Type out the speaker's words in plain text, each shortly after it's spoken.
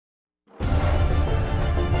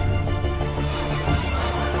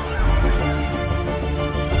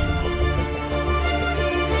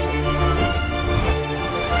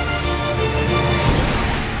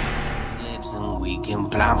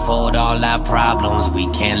afford all our problems.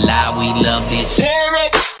 We can't lie, we love this.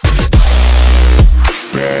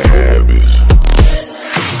 Bad habits.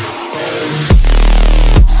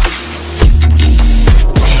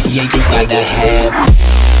 Yeah, you gotta have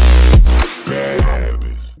Bad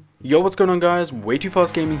habits. Yo, what's going on guys?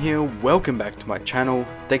 W2F Gaming here. Welcome back to my channel.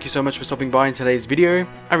 Thank you so much for stopping by in today's video.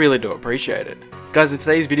 I really do appreciate it. Guys, in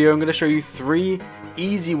today's video I'm going to show you 3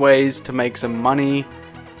 easy ways to make some money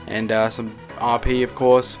and some RP, of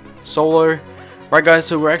course, solo. Right guys,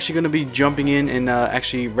 so we're actually going to be jumping in and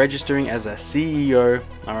actually registering as a CEO.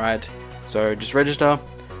 Alright, so just register.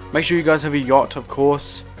 Make sure you guys have a yacht, of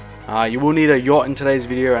course. You will need a yacht in today's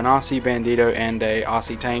video, an RC Bandito and a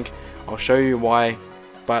RC tank. I'll show you why,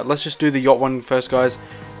 but let's just do the yacht one first, guys.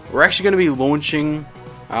 We're actually going to be launching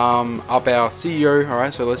up our CEO.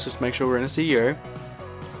 Alright, so let's just make sure we're in a CEO.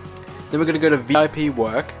 Then we're going to go to VIP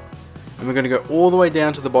work, and we're going to go all the way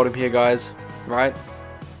down to the bottom here, guys. Right,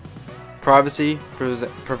 privacy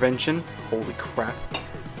prevention. Holy crap.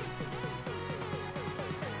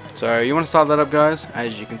 So you want to start that up, guys.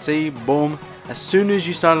 As you can see, boom. As soon as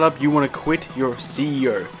you start it up, you want to quit your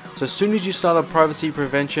CEO. So as soon as you start up privacy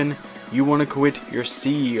prevention, you want to quit your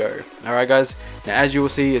CEO. Alright guys, now as you will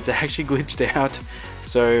see, it's actually glitched out.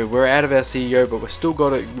 So we're out of our CEO, but we've still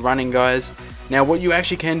got it running, guys. Now what you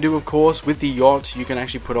actually can do, of course, with the yacht, you can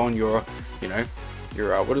actually put on your, you know,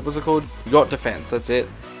 your, what was it called? Yacht defense, that's it.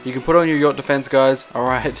 You can put on your yacht defense, guys.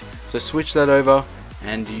 Alright, so switch that over,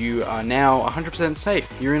 and you are now 100% safe.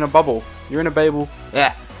 You're in a bubble. You're in a bubble.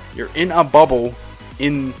 Yeah. You're in a bubble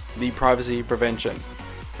in the privacy prevention.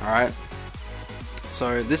 Alright.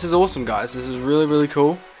 So this is awesome, guys. This is really, really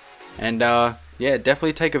cool. And yeah,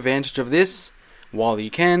 definitely take advantage of this while you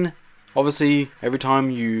can. Obviously, every time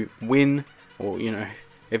you win, or you know,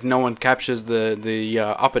 if no one captures the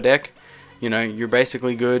upper deck, you know, you're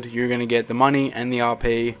basically good. You're gonna get the money and the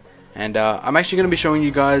RP. And I'm actually gonna be showing you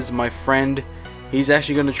guys my friend. He's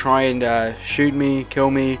actually gonna try and shoot me, kill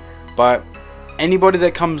me, but anybody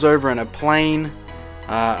that comes over in a plane,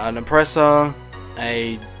 an oppressor,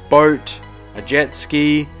 a boat, a jet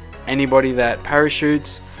ski, anybody that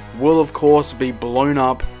parachutes will of course be blown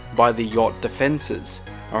up by the yacht defenses.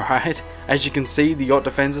 Alright, as you can see, the yacht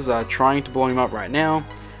defenses are trying to blow him up right now.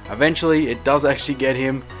 Eventually it does actually get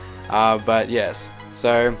him, but yes.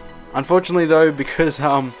 So unfortunately though, because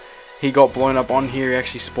he got blown up on here, he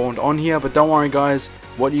actually spawned on here. But don't worry guys,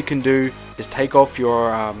 what you can do is take off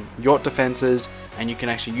your yacht defenses, and you can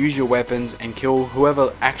actually use your weapons and kill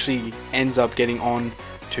whoever actually ends up getting on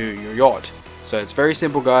to your yacht. So it's very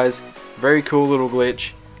simple, guys. Very cool little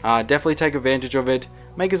glitch. Definitely take advantage of it.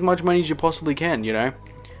 Make as much money as you possibly can, you know.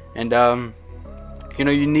 And you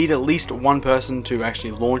know, you need at least one person to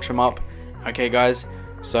actually launch them up. Okay guys,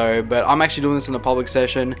 so but I'm actually doing this in a public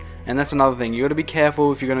session, and that's another thing. You got to be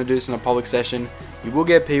careful if you're going to do this in a public session. You will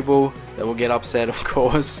get people that will get upset, of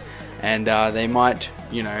course, and they might,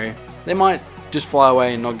 you know, they might just fly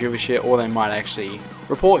away and not give a shit, or they might actually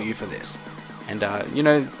report you for this. And you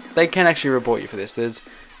know, they can actually report you for this. There's,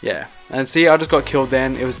 yeah, and see, I just got killed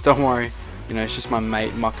then. It was, don't worry, you know, it's just my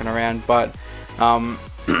mate mucking around, but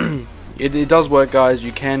it does work, guys.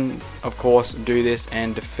 You can of course do this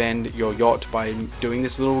and defend your yacht by doing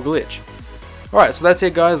this little glitch. Alright, so that's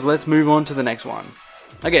it guys, let's move on to the next one.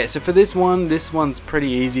 Okay, so for this one's pretty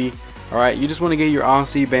easy. Alright, you just want to get your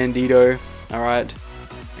RC Bandito. Alright,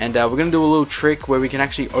 and we're going to do a little trick where we can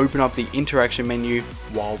actually open up the interaction menu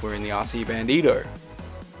while we're in the RC Bandito.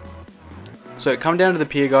 So come down to the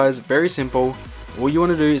pier, guys, very simple. All you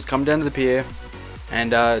want to do is come down to the pier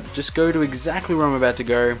and just go to exactly where I'm about to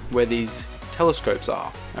go, where these telescopes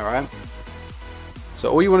are. Alright, so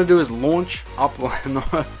all you want to do is launch up,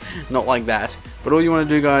 not like that, but all you want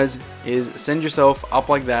to do guys is send yourself up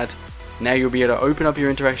like that. Now you'll be able to open up your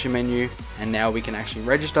interaction menu, and now we can actually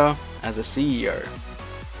register as a CEO.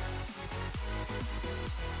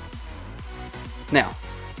 Now,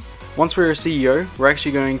 once we're a CEO, we're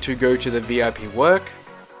actually going to go to the VIP work,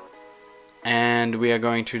 and we are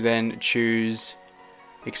going to then choose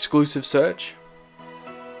exclusive search.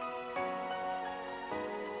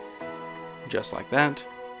 Just like that.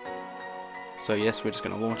 So yes, we're just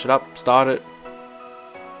going to launch it up, start it.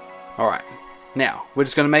 Alright, now we're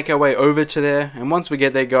just going to make our way over to there, and once we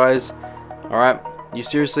get there guys, alright, you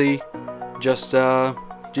seriously just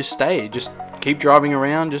stay, just keep driving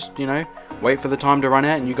around, just, you know, wait for the time to run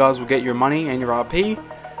out, and you guys will get your money and your RP.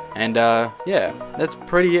 And yeah, that's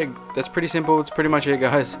pretty simple. It's pretty much it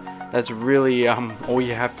guys. That's really all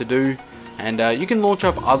you have to do. And you can launch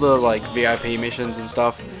up other like VIP missions and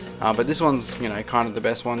stuff, but this one's, you know, kind of the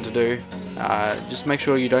best one to do. Just make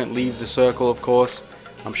sure you don't leave the circle, of course.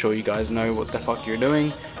 I'm sure you guys know what the fuck you're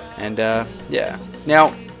doing. And yeah,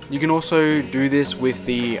 now you can also do this with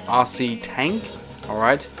the RC tank.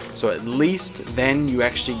 Alright, so at least then you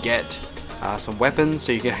actually get some weapons,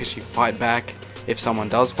 so you can actually fight back if someone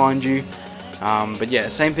does find you. But yeah,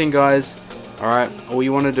 same thing guys. Alright, all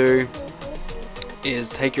you want to do is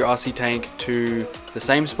take your RC tank to the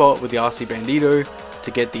same spot with the RC Bandito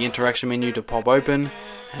to get the interaction menu to pop open.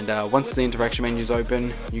 And once the interaction menu is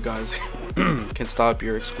open, you guys can start up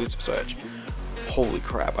your exclusive search. Holy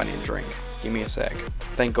crap, I need a drink. Give me a sec.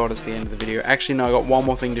 Thank God it's the end of the video. Actually, no, I got one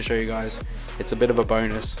more thing to show you guys. It's a bit of a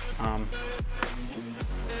bonus. Fuck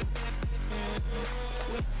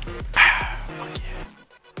yeah.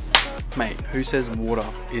 Mate, who says water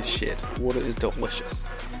is shit? Water is delicious.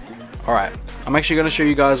 Alright, I'm actually going to show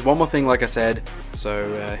you guys one more thing like I said.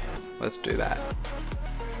 So, let's do that.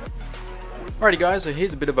 Alrighty guys, so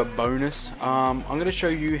here's a bit of a bonus. I'm going to show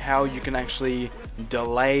you how you can actually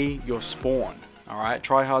delay your spawn. Alright,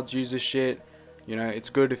 tryhards use this shit. You know, it's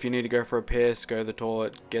good if you need to go for a piss, go to the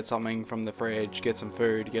toilet, get something from the fridge, get some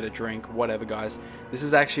food, get a drink, whatever guys. This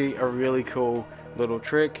is actually a really cool little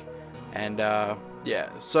trick. And yeah,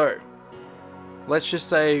 so let's just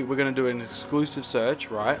say we're going to do an exclusive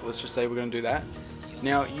search, right? Let's just say we're going to do that.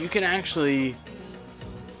 Now, you can actually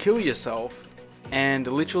kill yourself and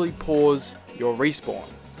literally pause your respawn,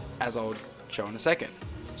 as I'll show in a second.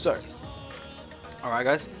 So, alright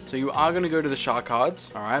guys, so you are going to go to the shark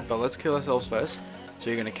cards, alright, but let's kill ourselves first.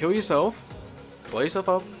 So you're going to kill yourself, blow yourself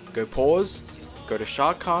up, go pause, go to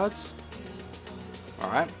shark cards,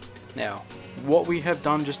 alright. Now, what we have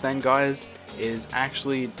done just then guys is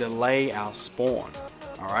actually delay our spawn,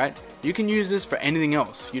 alright. You can use this for anything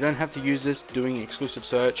else, you don't have to use this doing exclusive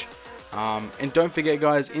search. And don't forget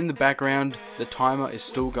guys, in the background the timer is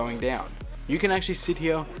still going down. You can actually sit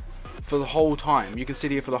here for the whole time, you can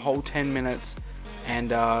sit here for the whole 10 minutes.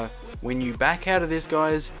 And when you back out of this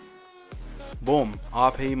guys, boom,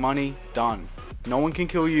 RP money, done. No one can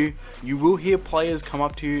kill you. You will hear players come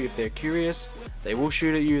up to you if they're curious. They will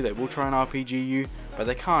shoot at you, they will try and RPG you, but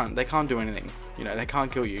they can't do anything. You know, they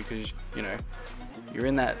can't kill you because, you know, you're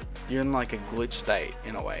in like a glitch state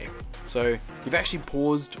in a way. So you've actually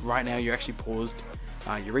paused right now, you actually paused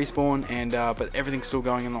your respawn, and but everything's still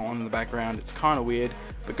going on in the background. It's kind of weird,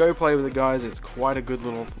 but go play with it guys. It's quite a good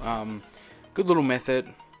little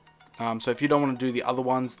method. So if you don't want to do the other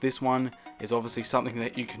ones, this one is obviously something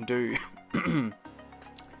that you can do.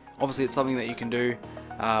 Obviously it's something that you can do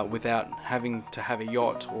without having to have a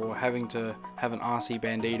yacht or having to have an RC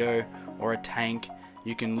Bandito or a tank.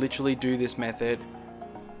 You can literally do this method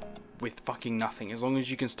with fucking nothing. As long as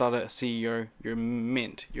you can start a CEO, you're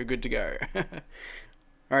mint. You're good to go.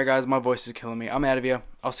 Alright guys, my voice is killing me. I'm out of here.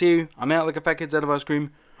 I'll see you. I'm out like a fat kid's out of ice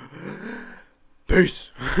cream. Peace.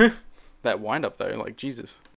 That wind up though, like Jesus.